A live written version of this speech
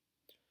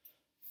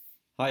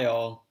Hi,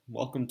 all.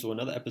 Welcome to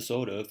another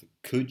episode of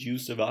Could You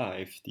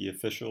Survive, the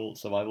official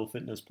Survival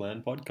Fitness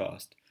Plan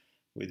podcast,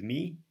 with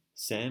me,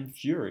 Sam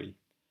Fury.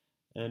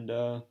 And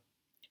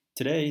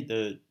today,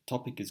 the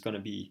topic is going to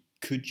be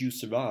Could you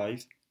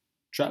survive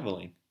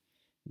traveling?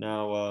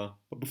 Now,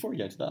 but before we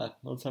get to that,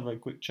 let's have a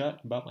quick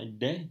chat about my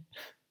day.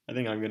 I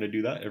think I'm going to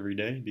do that every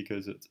day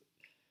because it's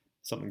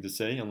something to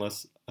say,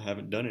 unless I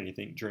haven't done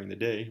anything during the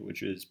day,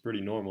 which is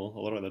pretty normal.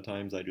 A lot of the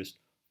times I just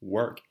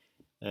work.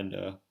 And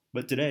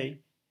but today,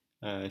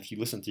 if you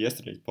listened to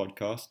yesterday's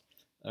podcast,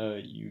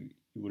 you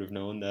would have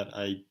known that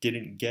I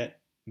didn't get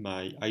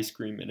my ice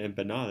cream and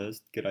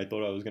empanadas that I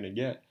thought I was gonna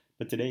get,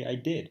 but today I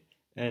did,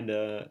 and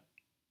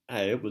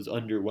it was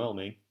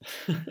underwhelming,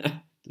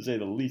 to say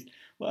the least.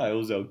 Well, it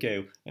was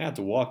okay. I had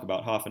to walk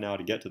about half an hour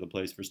to get to the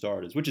place for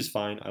starters, which is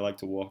fine. I like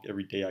to walk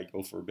every day. I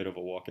go for a bit of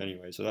a walk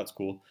anyway, so that's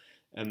cool.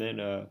 And then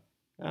the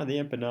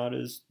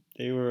empanadas,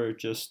 they were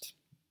just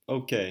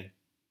okay.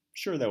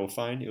 Sure, they were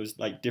fine. It was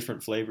like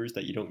different flavors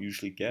that you don't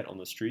usually get on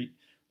the street.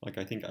 Like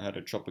I think I had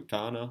a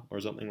Tropicana or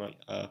something like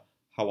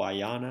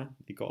Hawaiiana,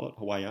 they call it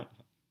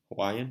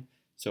Hawaiian.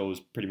 So it was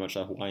pretty much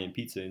a Hawaiian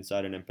pizza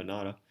inside an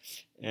empanada,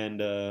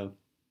 and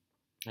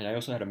I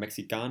also had a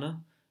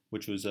Mexicana,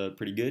 which was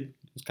pretty good.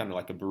 It was kind of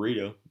like a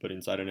burrito, but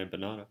inside an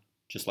empanada,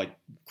 just like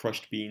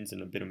crushed beans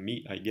and a bit of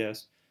meat, I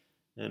guess.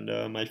 And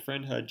my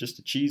friend had just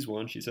a cheese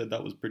one. She said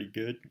that was pretty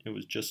good. It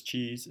was just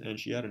cheese, and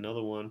she had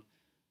another one.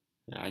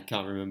 I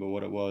can't remember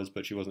what it was,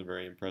 but she wasn't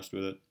very impressed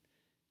with it.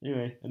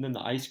 Anyway, and then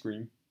the ice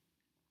cream.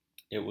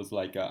 It was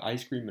like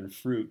ice cream and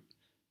fruit,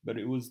 but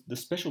it was the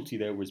specialty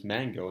there was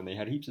mango, and they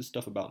had heaps of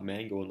stuff about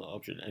mango in the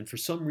option. And for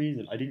some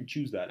reason, I didn't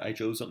choose that. I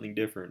chose something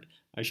different.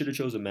 I should have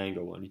chose a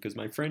mango one because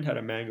my friend had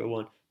a mango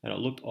one, and it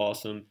looked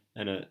awesome,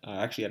 and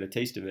I actually had a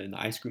taste of it, and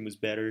the ice cream was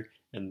better,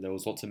 and there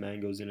was lots of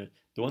mangoes in it.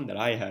 The one that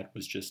I had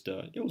was just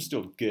it was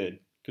still good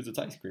because it's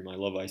ice cream. I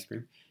love ice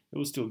cream. It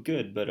was still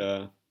good, but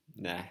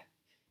nah.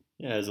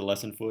 Yeah, as a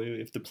lesson for you,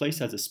 if the place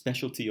has a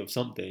specialty of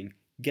something,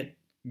 get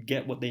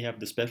get what they have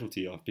the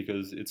specialty of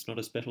because it's not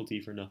a specialty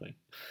for nothing.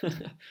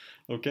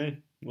 Okay,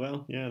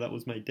 well, yeah, that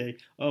was my day.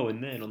 Oh,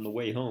 and then on the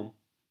way home,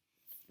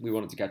 we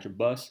wanted to catch a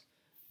bus,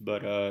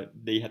 but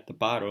they had the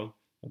paro.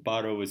 The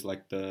paro is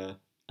like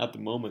at the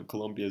moment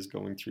Colombia is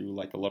going through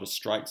like a lot of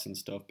strikes and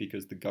stuff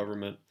because the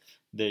government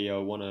they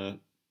want to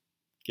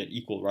get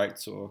equal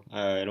rights. So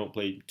I don't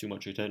pay too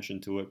much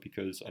attention to it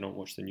because I don't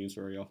watch the news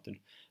very often.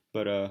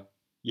 But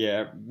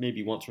yeah,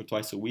 maybe once or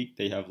twice a week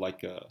they have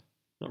like a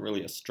not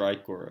really a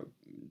strike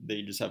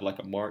they just have like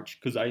a march.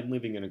 Because I'm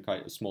living in a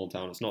quite a small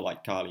town. It's not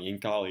like Cali. In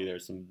Cali,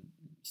 there's some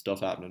stuff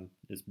happening.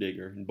 It's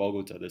bigger. In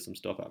Bogota, there's some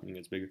stuff happening.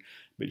 It's bigger.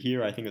 But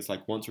here, I think it's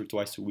like once or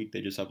twice a week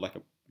they just have like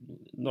a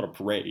not a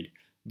parade,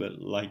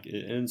 but like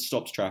and it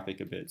stops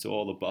traffic a bit. So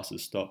all the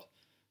buses stop.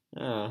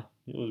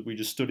 We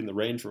just stood in the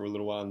rain for a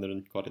little while and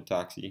then got a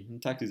taxi.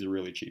 And taxis are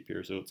really cheap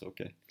here, so it's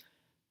okay.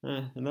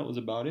 And that was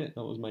about it.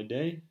 That was my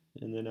day.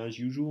 And then, as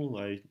usual,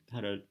 I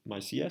had my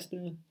siesta,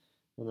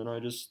 and then I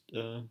just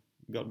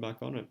got back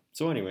on it.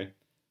 So anyway,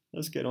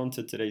 let's get on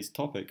to today's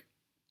topic,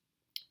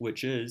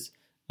 which is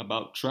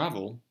about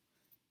travel.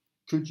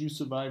 Could you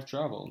survive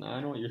travel? Now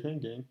I know what you're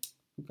thinking.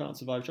 Who can't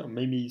survive travel?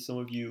 Maybe some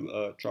of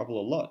you travel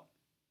a lot.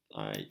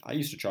 I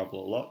used to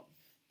travel a lot.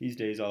 These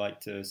days I like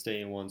to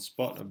stay in one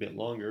spot a bit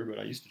longer, but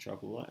I used to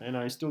travel a lot, and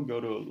I still go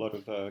to a lot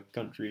of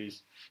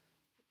countries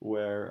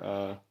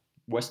where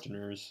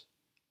Westerners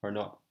are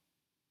not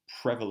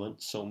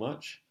prevalent so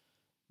much.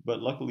 But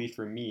luckily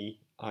for me,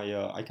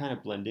 I kind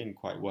of blend in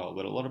quite well,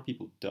 but a lot of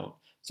people don't.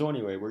 So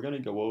anyway, we're gonna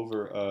go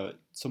over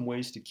some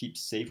ways to keep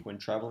safe when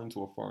traveling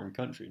to a foreign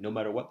country, no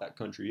matter what that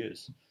country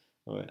is.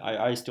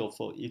 I still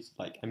feel it's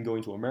like I'm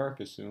going to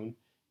America soon,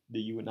 the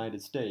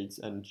United States,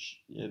 and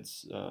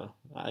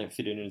I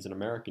fit in as an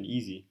American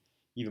easy.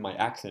 Even my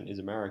accent is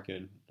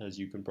American, as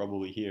you can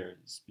probably hear.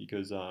 It's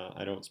because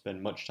I don't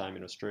spend much time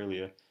in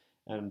Australia,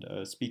 and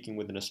speaking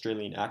with an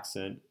Australian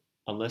accent,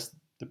 unless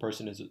the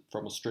person is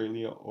from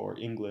Australia or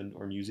England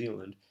or New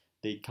Zealand,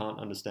 they can't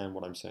understand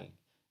what I'm saying.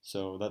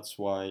 So that's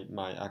why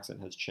my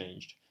accent has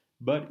changed.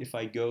 But if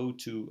I go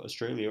to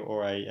Australia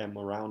or I am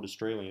around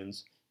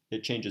Australians,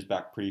 it changes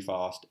back pretty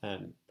fast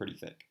and pretty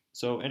thick.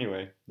 So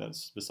anyway,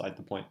 that's beside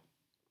the point.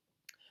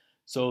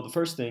 So the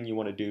first thing you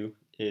want to do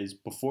is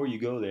before you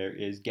go there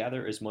is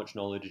gather as much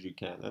knowledge as you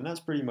can. And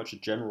that's pretty much a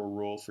general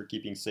rule for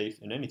keeping safe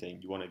in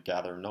anything. You want to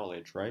gather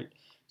knowledge, right?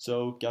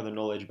 So gather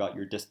knowledge about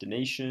your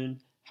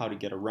destination, how to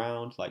get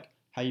around, like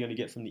how you're going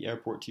to get from the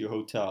airport to your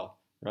hotel,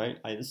 right?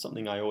 It's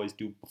something I always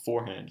do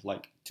beforehand,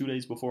 like 2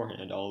 days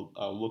beforehand. I'll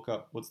look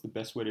up what's the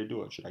best way to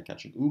do it. Should I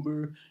catch an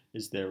Uber?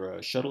 Is there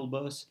a shuttle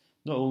bus?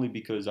 Not only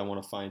because I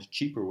want to find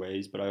cheaper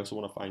ways, but I also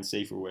want to find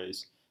safer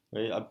ways.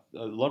 Right? A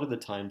lot of the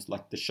times,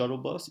 like the shuttle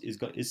bus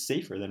is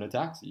safer than a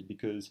taxi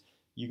because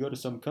you go to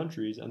some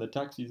countries and the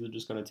taxis are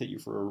just going to take you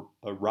for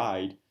a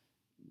ride.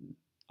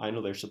 I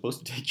know they're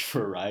supposed to take you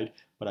for a ride,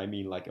 but I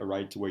mean like a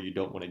ride to where you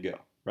don't want to go,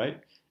 right?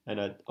 And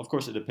of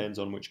course, it depends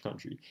on which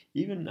country.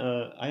 Even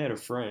I had a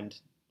friend,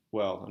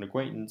 well, an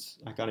acquaintance,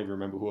 I can't even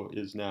remember who it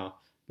is now,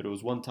 but it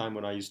was one time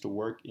when I used to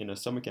work in a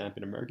summer camp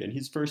in America, and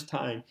his first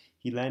time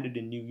he landed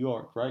in New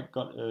York, right?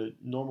 Got a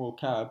normal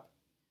cab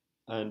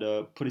and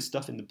put his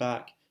stuff in the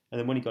back, and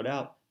then when he got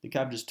out, the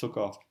cab just took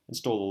off and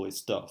stole all his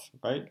stuff,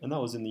 right? And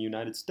that was in the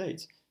United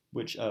States,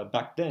 which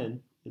back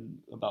then,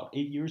 about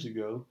 8 years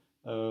ago,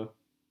 uh,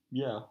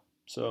 yeah.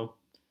 So,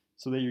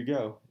 so there you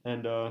go,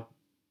 and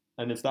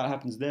if that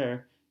happens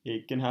there,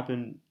 it can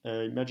happen.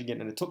 Imagine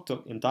getting in a tuk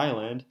tuk in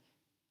Thailand.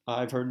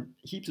 I've heard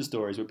heaps of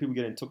stories where people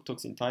get in tuk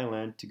tuks in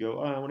Thailand to go,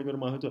 oh, I want to go to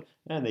my hotel,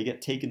 and they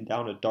get taken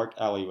down a dark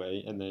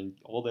alleyway, and then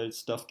all their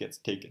stuff gets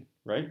taken,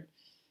 right?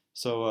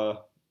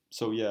 So,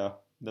 so yeah,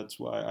 that's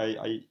why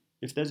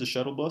if there's a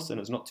shuttle bus and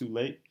it's not too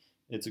late,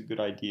 it's a good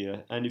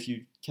idea. And if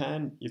you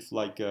can, if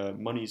like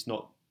money's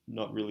not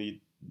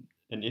really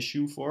an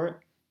issue for it,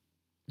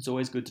 it's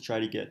always good to try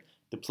to get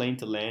the plane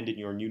to land in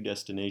your new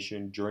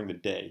destination during the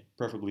day,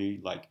 preferably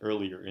like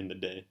earlier in the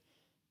day.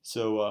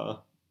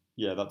 So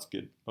yeah, that's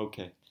good.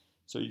 Okay,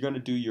 so you're gonna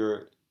do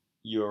your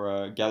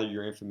gather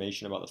your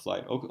information about the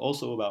flight.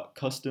 Also about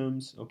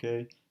customs.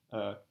 Okay,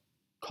 uh,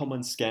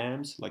 common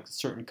scams. Like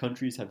certain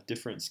countries have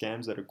different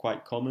scams that are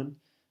quite common.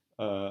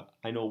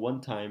 I know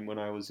one time when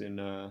I was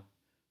in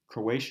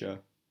Croatia,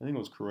 I think it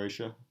was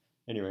Croatia.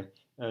 Anyway,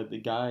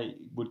 the guy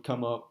would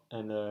come up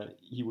and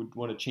he would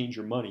want to change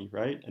your money,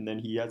 right? And then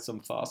he had some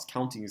fast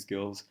counting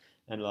skills,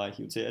 and like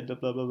he would say blah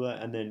blah blah, blah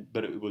and then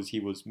but it was he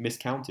was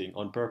miscounting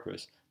on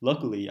purpose.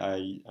 Luckily,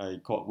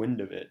 I caught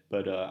wind of it,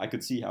 but I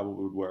could see how it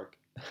would work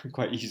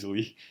quite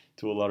easily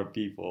to a lot of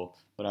people.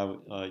 But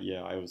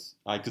yeah, I was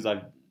I because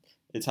I've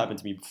it's happened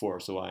to me before,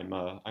 so I'm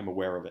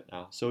aware of it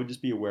now. So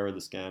just be aware of the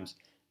scams,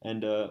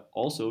 and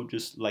also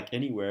just like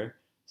anywhere,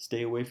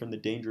 stay away from the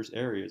dangerous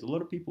areas. A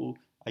lot of people,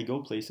 I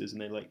go places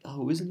and they're like,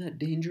 "Oh, isn't that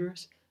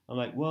dangerous?" I'm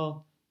like,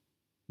 "Well,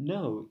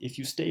 no. If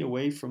you stay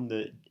away from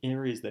the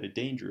areas that are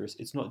dangerous,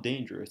 it's not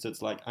dangerous."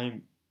 It's like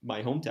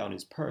my hometown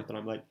is Perth, and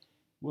I'm like,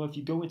 "Well, if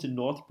you go into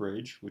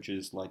Northbridge, which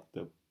is like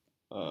the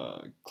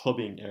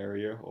clubbing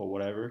area or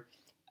whatever,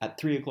 at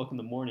 3 o'clock in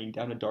the morning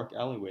down a dark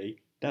alleyway,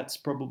 that's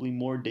probably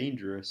more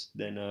dangerous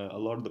than a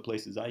lot of the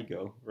places I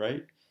go,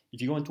 right?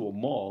 If you go into a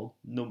mall,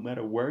 no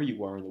matter where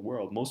you are in the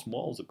world, most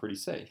malls are pretty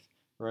safe,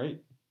 right?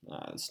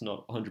 It's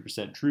not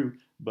 100% true,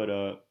 but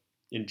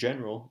in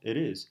general, it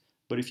is.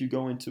 But if you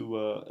go into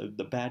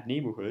the bad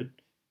neighborhood,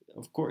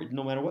 of course,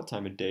 no matter what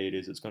time of day it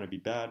is, it's going to be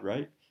bad,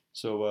 right?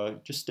 So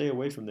just stay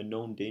away from the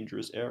known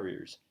dangerous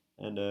areas.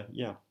 And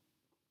yeah,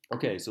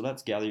 okay, so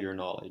let's gather your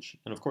knowledge.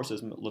 And of course,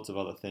 there's lots of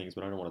other things,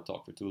 but I don't want to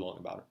talk for too long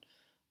about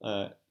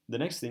it. The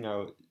next thing,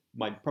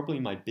 probably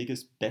my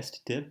biggest,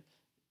 best tip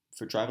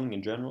for traveling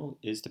in general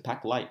is to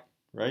pack light,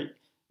 right?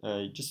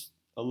 Just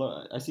a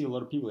lot. I see a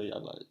lot of people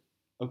have like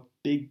a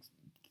big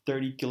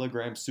 30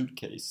 kilogram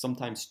suitcase,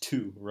 sometimes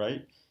two,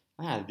 right?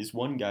 I had this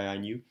one guy I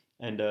knew,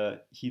 and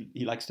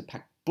he likes to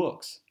pack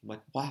books. I'm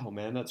like, wow,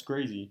 man, that's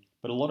crazy.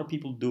 But a lot of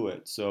people do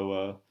it,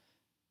 so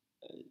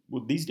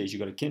well, these days you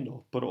got a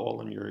Kindle, put it all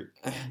on your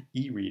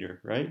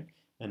e-reader, right?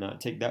 And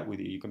take that with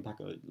you. You can pack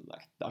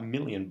like a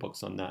million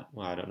books on that.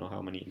 Well, I don't know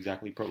how many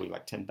exactly, probably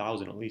like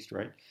 10,000 at least,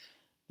 right?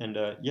 And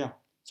yeah,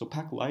 so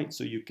pack light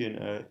so you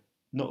can.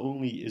 Not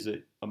only is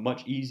it a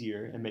much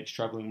easier and makes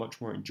traveling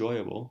much more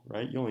enjoyable,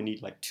 right? You only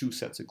need like 2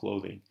 sets of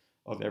clothing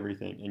of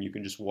everything, and you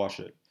can just wash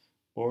it.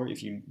 Or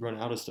if you run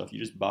out of stuff, you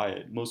just buy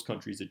it. Most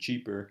countries are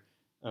cheaper,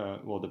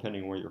 well,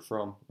 depending on where you're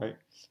from, right?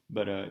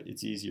 But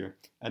it's easier,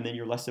 and then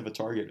you're less of a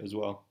target as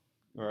well.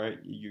 All right,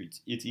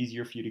 it's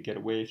easier for you to get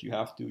away if you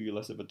have to. You're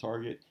less of a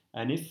target,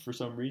 and if for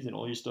some reason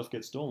all your stuff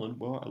gets stolen,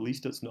 well, at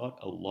least it's not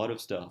a lot of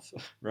stuff,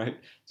 right?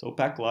 So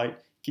pack light,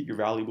 keep your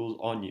valuables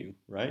on you,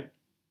 right?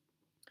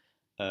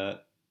 Uh,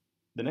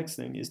 the next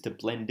thing is to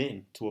blend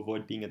in to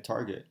avoid being a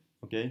target.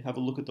 Okay, have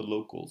a look at the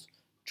locals,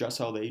 dress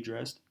how they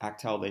dressed,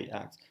 act how they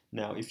act.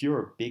 Now, if you're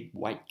a big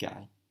white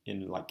guy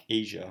in like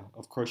Asia,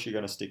 of course you're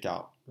gonna stick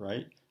out,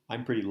 right?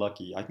 I'm pretty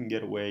lucky. I can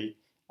get away.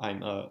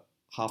 I'm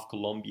half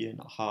Colombian,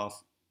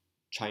 half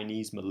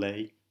Chinese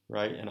Malay,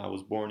 right? And I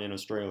was born in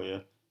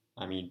Australia.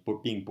 I mean,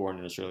 being born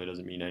in Australia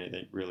doesn't mean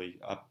anything really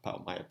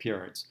about my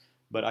appearance,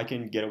 but I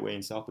can get away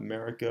in South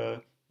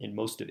America, in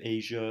most of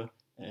Asia,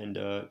 and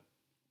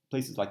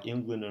places like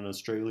England and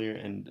Australia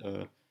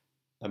and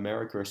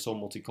America are so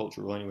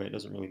multicultural anyway, it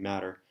doesn't really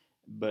matter.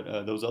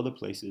 But those other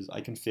places,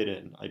 I can fit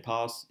in. I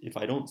pass, if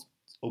I don't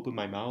open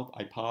my mouth,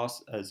 I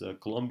pass as a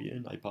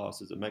Colombian, I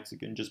pass as a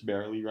Mexican, just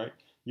barely, right?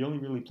 The only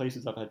really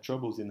places I've had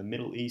trouble is in the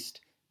Middle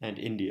East and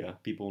India.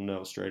 People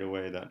know straight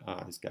away that,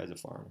 this guy's a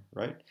foreigner,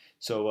 right?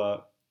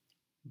 So,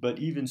 but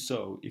even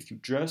so, if you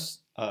dress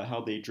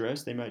how they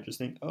dress, they might just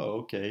think,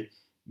 oh, okay,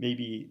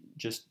 maybe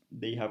just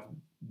they have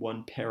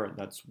one parent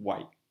that's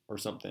white or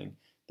something.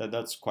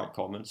 That's quite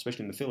common,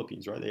 especially in the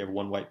Philippines, right? They have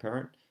one white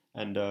parent,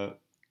 and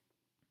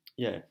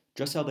yeah,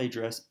 dress how they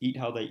dress, eat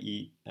how they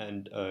eat,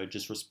 and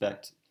just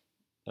respect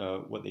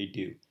what they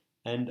do,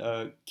 and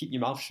keep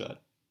your mouth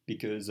shut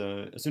because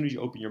as soon as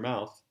you open your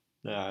mouth,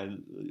 uh,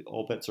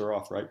 all bets are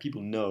off, right?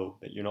 People know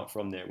that you're not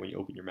from there when you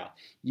open your mouth,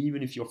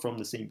 even if you're from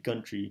the same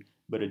country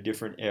but a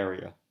different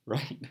area,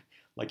 right?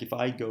 Like if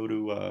I go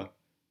to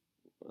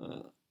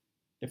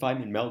if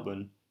I'm in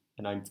Melbourne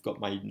and I've got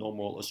my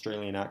normal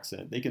Australian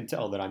accent, they can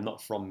tell that I'm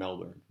not from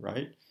Melbourne,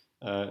 right?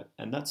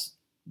 And that's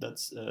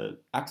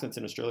accents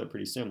in Australia are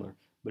pretty similar.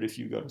 But if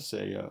you go to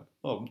say,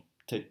 oh,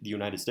 take the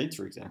United States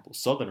for example,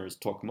 Southerners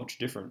talk much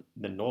different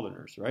than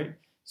Northerners, right?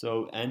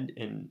 So and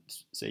in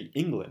say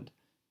England,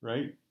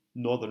 right?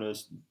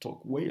 Northerners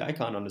talk way. I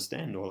can't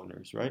understand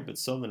Northerners, right? But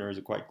Southerners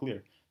are quite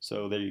clear.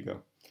 So there you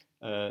go.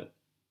 Uh,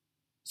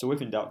 so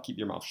if in doubt, keep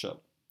your mouth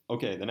shut.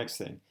 Okay, the next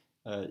thing.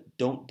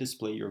 Don't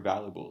display your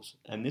valuables.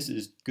 And this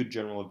is good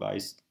general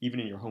advice, even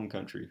in your home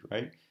country,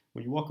 right?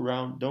 When you walk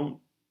around,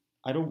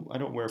 I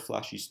don't wear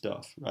flashy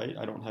stuff, right?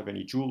 I don't have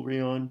any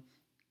jewelry on.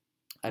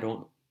 I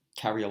don't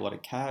carry a lot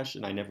of cash,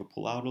 and I never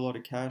pull out a lot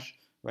of cash,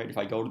 right? If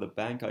I go to the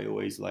bank, I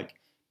always like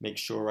make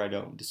sure I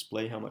don't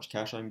display how much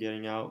cash I'm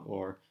getting out,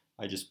 or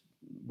I just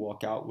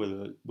walk out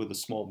with a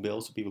small bill,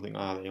 so people think,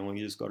 they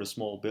only just got a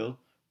small bill,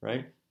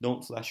 right?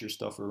 Don't flash your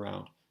stuff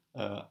around.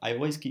 I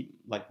always keep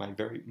like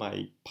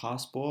my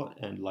passport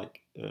and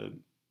like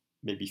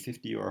maybe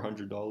 $50 or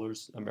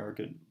 $100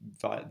 American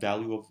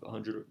value of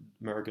 $100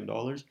 American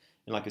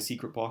in like a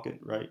secret pocket,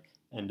 right?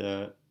 And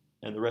uh,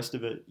 and the rest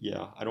of it,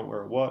 yeah, I don't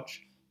wear a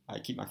watch. I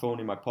keep my phone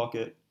in my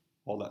pocket,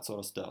 all that sort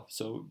of stuff.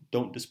 So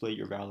don't display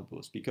your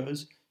valuables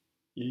because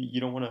you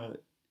don't want to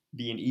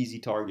be an easy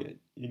target.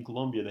 In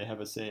Colombia, they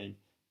have a saying,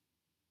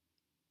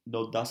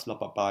 "No das la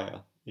papaya."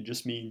 It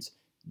just means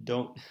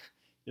don't.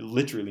 It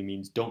literally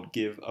means don't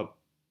give a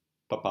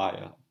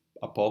papaya,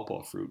 a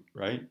pawpaw fruit,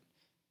 right?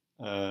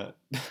 Uh,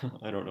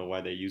 I don't know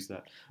why they use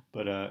that,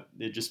 but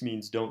it just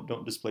means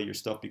don't display your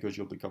stuff because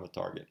you'll become a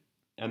target,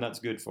 and that's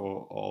good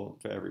for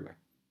everywhere.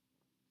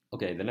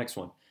 Okay, the next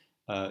one,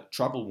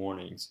 travel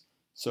warnings.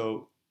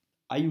 So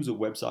I use a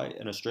website,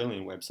 an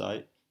Australian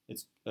website.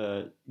 It's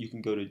you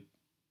can go to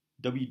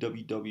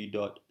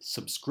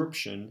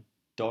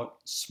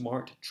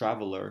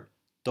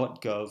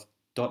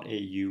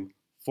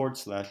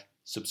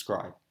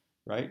www.subscription.smarttraveler.gov.au/subscribe,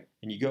 right?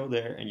 And you go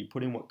there and you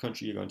put in what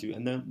country you're going to,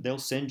 and then they'll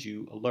send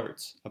you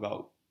alerts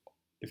about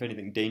if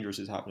anything dangerous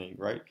is happening,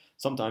 right?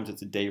 Sometimes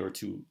it's a day or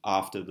two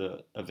after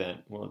the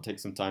event. Well, it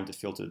takes some time to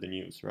filter the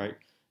news, right?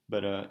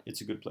 But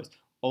it's a good place.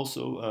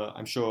 Also,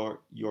 I'm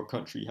sure your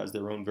country has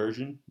their own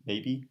version,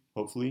 maybe,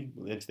 hopefully.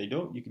 If they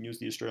don't, you can use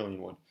the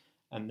Australian one.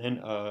 And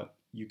then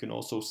you can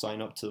also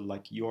sign up to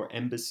like your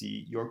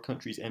embassy, your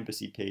country's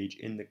embassy page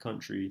in the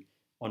country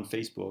on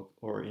Facebook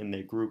or in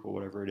their group or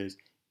whatever it is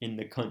in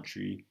the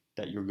country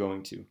that you're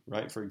going to,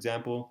 right? For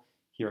example,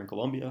 here in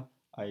Colombia,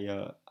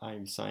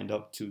 I'm signed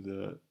up to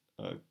the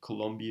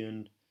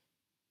Colombian,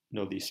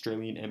 no, the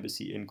Australian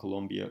Embassy in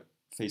Colombia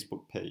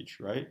Facebook page,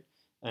 right?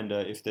 And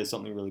if there's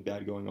something really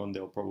bad going on,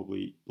 they'll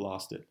probably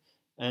blast it.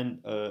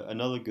 And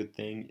another good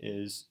thing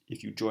is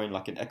if you join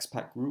like an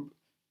expat group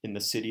in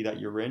the city that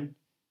you're in,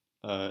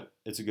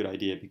 it's a good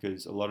idea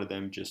because a lot of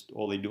them just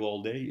all they do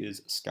all day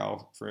is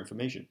scour for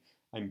information.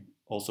 I'm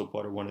also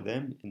part of one of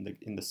them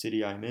in the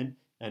city I'm in,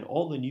 and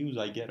all the news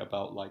I get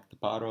about like the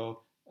paro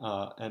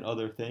and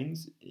other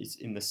things is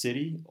in the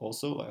city.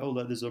 Also, like, oh,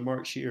 there's a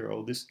march here.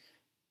 Oh, this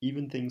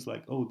even things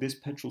like oh, this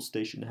petrol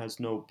station has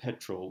no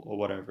petrol or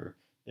whatever.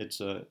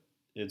 It's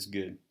it's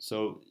good.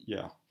 So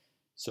yeah,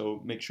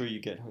 so make sure you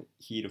get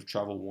heed of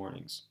travel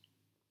warnings.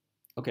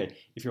 Okay,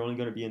 if you're only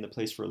going to be in the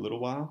place for a little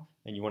while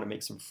and you want to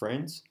make some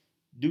friends,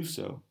 do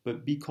so,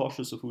 but be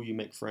cautious of who you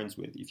make friends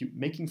with. If you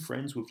making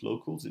friends with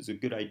locals is a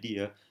good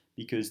idea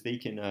because they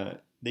can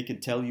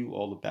tell you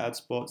all the bad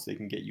spots, they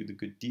can get you the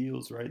good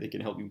deals, right? They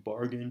can help you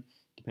bargain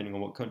depending on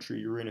what country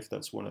you're in. If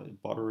that's one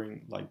of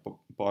bartering, like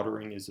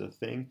bartering is a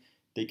thing,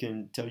 they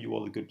can tell you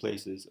all the good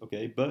places.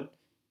 Okay, but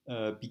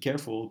be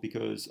careful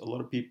because a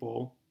lot of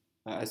people,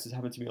 as this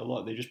happened to me a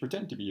lot, they just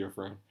pretend to be your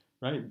friend,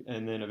 right?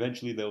 And then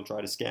eventually they'll try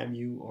to scam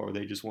you, or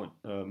they just want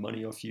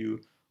money off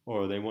you,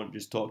 or they want to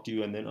just talk to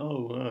you, and then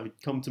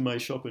come to my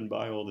shop and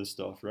buy all this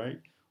stuff, right?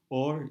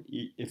 Or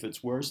if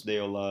it's worse,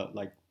 they'll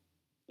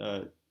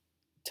uh,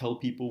 tell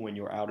people when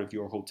you're out of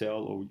your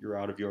hotel or you're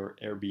out of your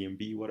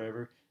Airbnb,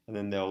 whatever, and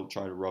then they'll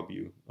try to rob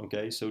you.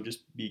 Okay, so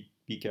just be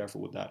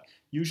careful with that.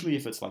 Usually,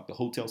 if it's like the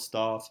hotel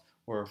staff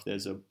or if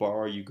there's a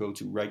bar you go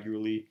to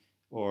regularly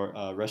or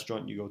a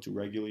restaurant you go to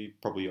regularly,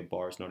 probably a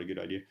bar is not a good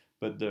idea.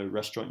 But the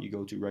restaurant you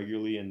go to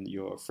regularly and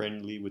you're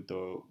friendly with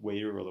the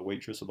waiter or the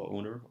waitress or the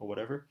owner or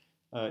whatever,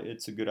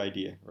 it's a good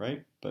idea,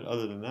 right? But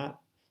other than that,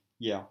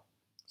 yeah.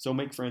 So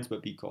make friends,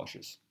 but be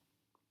cautious.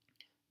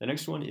 The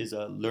next one is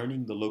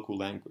learning the local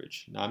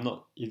language. Now, I'm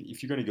not,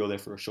 if you're going to go there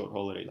for a short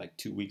holiday, like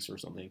 2 weeks or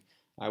something,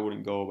 I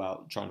wouldn't go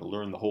about trying to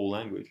learn the whole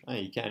language.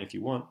 You can if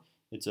you want.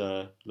 It's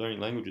learning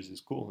languages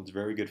is cool. It's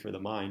very good for the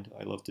mind.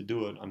 I love to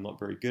do it. I'm not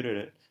very good at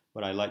it,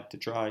 but I like to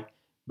try.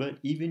 But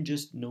even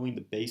just knowing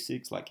the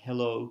basics like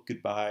hello,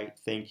 goodbye,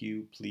 thank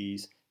you,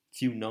 please,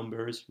 few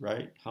numbers,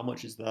 right? How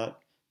much is that?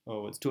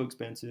 Oh, it's too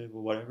expensive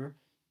or whatever,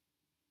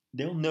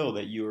 they'll know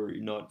that you're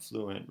not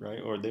fluent,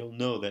 right? Or they'll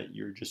know that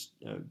you're just,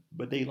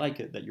 but they like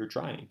it that you're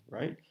trying,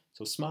 right?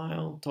 So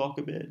smile, talk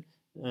a bit,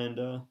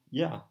 and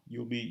yeah,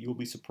 you'll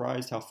be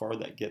surprised how far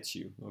that gets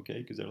you,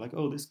 okay? Because they're like,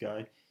 oh, this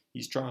guy,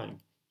 he's trying.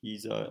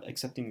 he's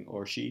accepting,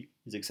 or she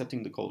is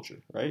accepting the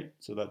culture, right?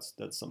 So that's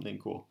something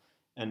cool.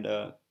 And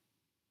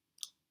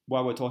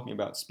while we're talking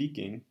about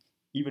speaking,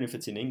 even if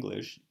it's in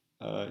English,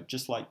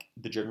 just like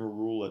the general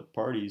rule at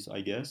parties,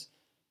 I guess,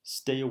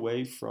 stay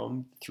away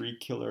from the three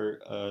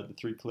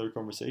killer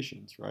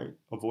conversations, right?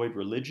 Avoid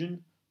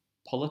religion,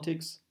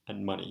 politics,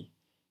 and money,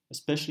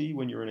 especially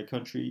when you're in a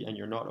country and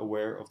you're not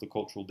aware of the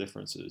cultural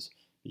differences.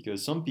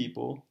 Because some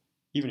people,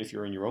 even if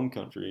you're in your own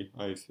country,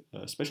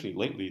 especially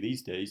lately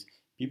these days,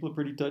 people are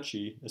pretty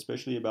touchy,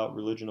 especially about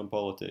religion and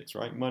politics,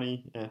 right?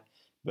 Money,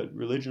 but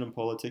religion and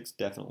politics,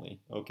 definitely.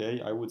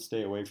 Okay, I would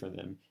stay away from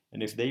them.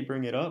 And if they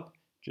bring it up,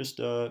 just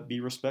be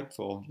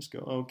respectful. Just go,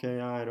 okay,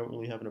 I don't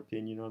really have an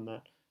opinion on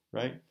that,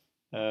 right?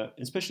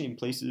 Especially in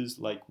places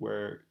like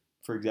where,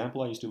 for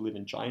example, I used to live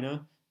in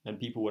China, and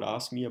people would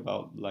ask me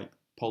about like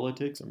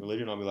politics and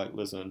religion. I'll be like,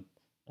 listen,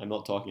 I'm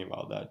not talking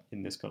about that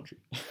in this country.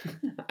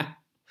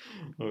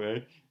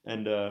 Okay,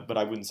 and but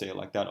I wouldn't say it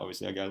like that.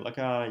 Obviously, I go like,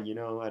 I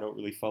don't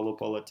really follow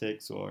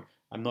politics, or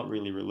I'm not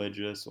really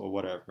religious, or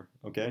whatever.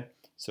 Okay,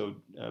 so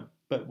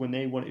but when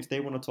they want, if they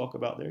want to talk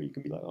about there, you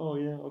can be like, oh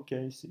yeah,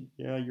 okay, see,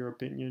 yeah, your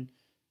opinion,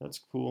 that's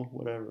cool,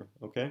 whatever.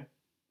 Okay,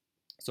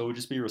 so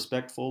just be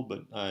respectful,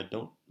 but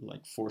don't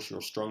like force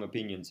your strong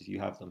opinions if you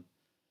have them.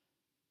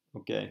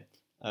 Okay.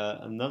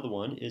 Another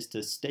one is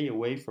to stay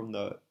away from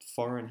the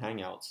foreign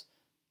hangouts.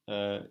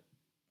 Uh,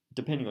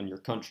 Depending on your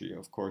country,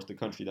 of course, the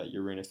country that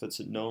you're in, if it's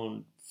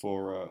known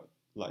for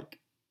like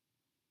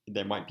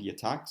there might be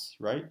attacks,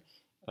 right?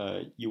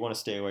 You want to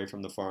stay away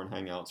from the foreign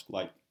hangouts.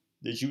 Like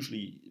there's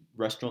usually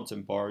restaurants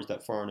and bars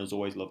that foreigners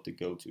always love to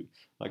go to.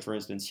 Like for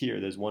instance, here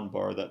there's one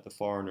bar that the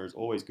foreigners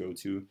always go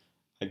to.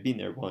 I've been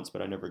there once,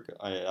 but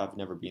I've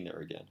never been there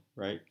again,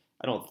 right?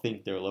 I don't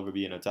think there'll ever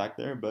be an attack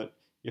there, but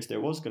if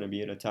there was going to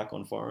be an attack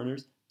on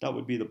foreigners, that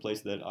would be the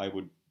place that I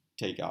would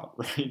take out,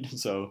 right?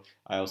 So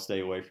I'll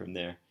stay away from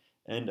there.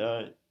 And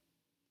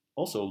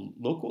also,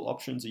 local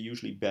options are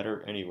usually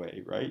better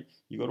anyway, right?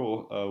 You go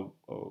to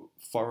a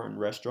foreign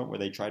restaurant where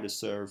they try to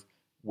serve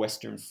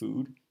Western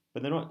food,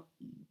 but they're not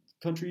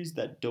countries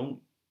that don't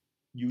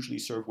usually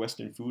serve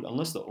Western food,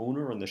 unless the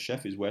owner and the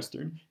chef is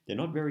Western, they're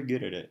not very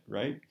good at it,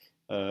 right?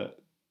 Uh,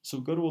 so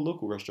go to a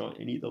local restaurant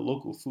and eat the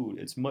local food.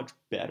 It's much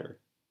better.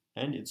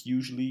 And it's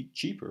usually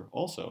cheaper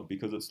also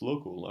because it's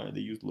local. Right? They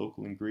use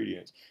local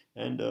ingredients.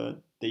 And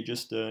they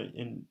just,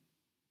 in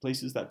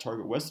places that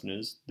target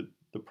Westerners,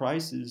 the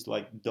price is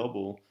like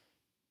double,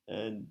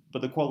 and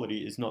but the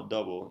quality is not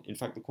double. In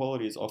fact, the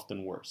quality is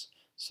often worse.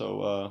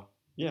 So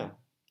yeah,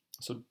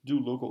 so do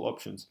local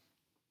options.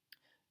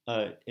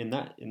 In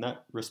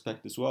that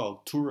respect as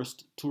well,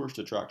 tourist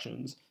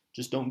attractions,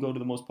 just don't go to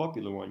the most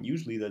popular one.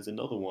 Usually, there's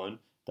another one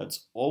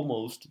that's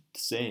almost the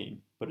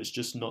same, but it's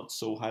just not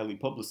so highly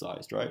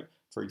publicized, right?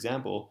 For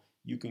example,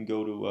 you can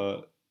go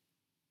to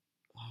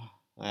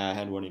I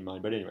had one in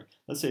mind, but anyway,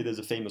 let's say there's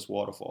a famous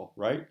waterfall,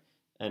 right?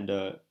 And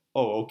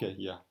oh, okay,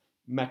 yeah,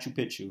 Machu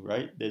Picchu,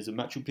 right? There's a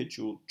Machu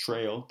Picchu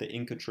trail, the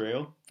Inca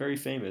Trail, very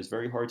famous,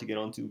 very hard to get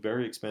onto,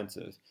 very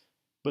expensive.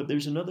 But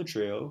there's another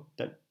trail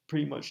that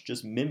pretty much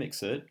just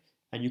mimics it,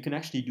 and you can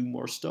actually do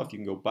more stuff. You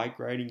can go bike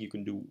riding, you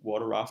can do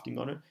water rafting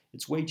on it.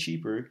 It's way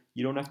cheaper.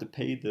 You don't have to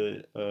pay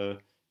the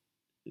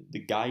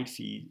guide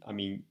fee. I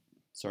mean,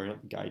 sorry,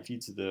 not the guide fee.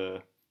 It's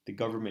the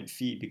government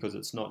fee because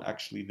it's not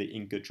actually the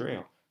Inca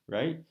Trail,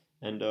 right?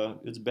 And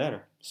it's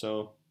better.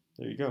 So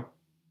there you go.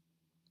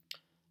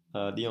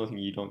 The only thing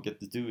you don't get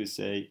to do is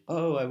say,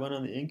 "Oh, I went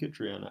on the Inca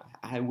Trail, and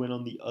I went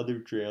on the other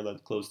trail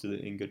that's close to the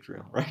Inca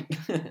Trail," right?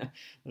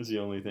 That's the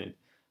only thing.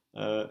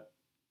 Uh,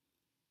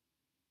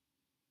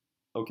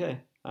 okay,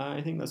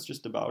 I think that's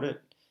just about it.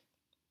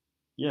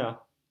 Yeah.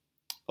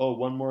 Oh,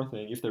 one more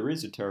thing. If there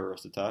is a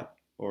terrorist attack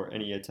or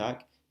any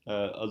attack,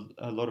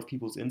 a lot of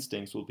people's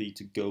instincts will be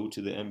to go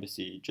to the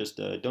embassy. Just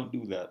don't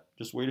do that.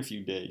 Just wait a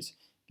few days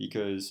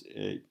because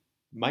it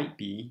might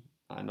be.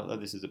 I know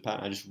that this is a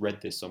pattern. I just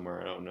read this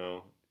somewhere. I don't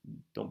know.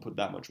 Don't put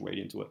that much weight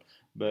into it.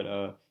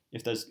 But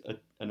if there's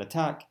an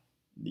attack,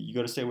 you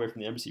got to stay away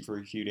from the embassy for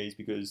a few days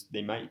because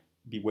they might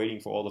be waiting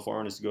for all the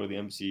foreigners to go to the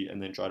embassy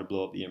and then try to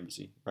blow up the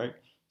embassy, right?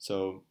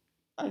 So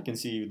I can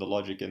see the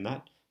logic in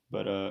that.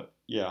 But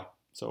yeah,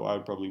 so I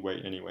would probably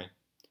wait anyway.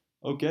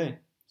 Okay,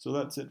 so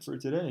that's it for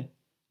today.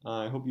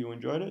 I hope you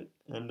enjoyed it,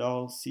 and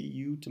I'll see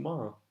you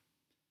tomorrow.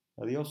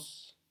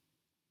 Adios.